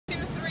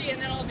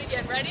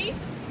begin. Ready?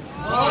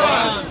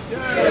 1, 2,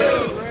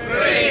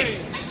 3.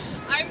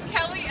 I'm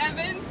Kelly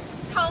Evans.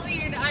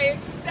 Colleen, I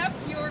accept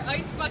your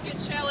Ice Bucket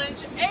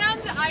challenge,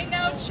 and I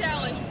now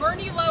challenge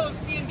Bernie Lowe of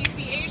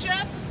CNBC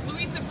Asia,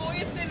 Louisa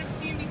Boyson of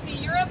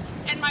CNBC Europe,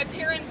 and my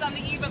parents on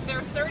the eve of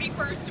their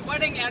 31st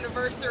wedding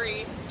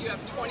anniversary. You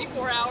have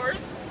 24 hours.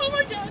 Oh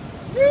my God.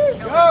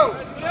 Go!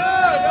 No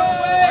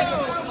way!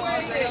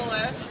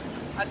 ALS.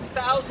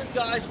 1,000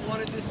 guys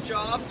wanted this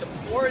job to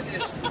pour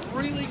this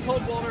really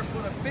cold water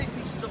full of big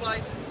pieces of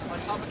ice on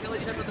top of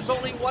Kelly's head, but there's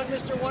only one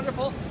Mr.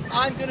 Wonderful.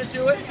 I'm gonna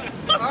do it.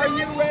 Are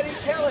you ready,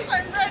 Kelly?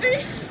 I'm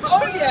ready.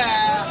 Oh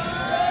yeah!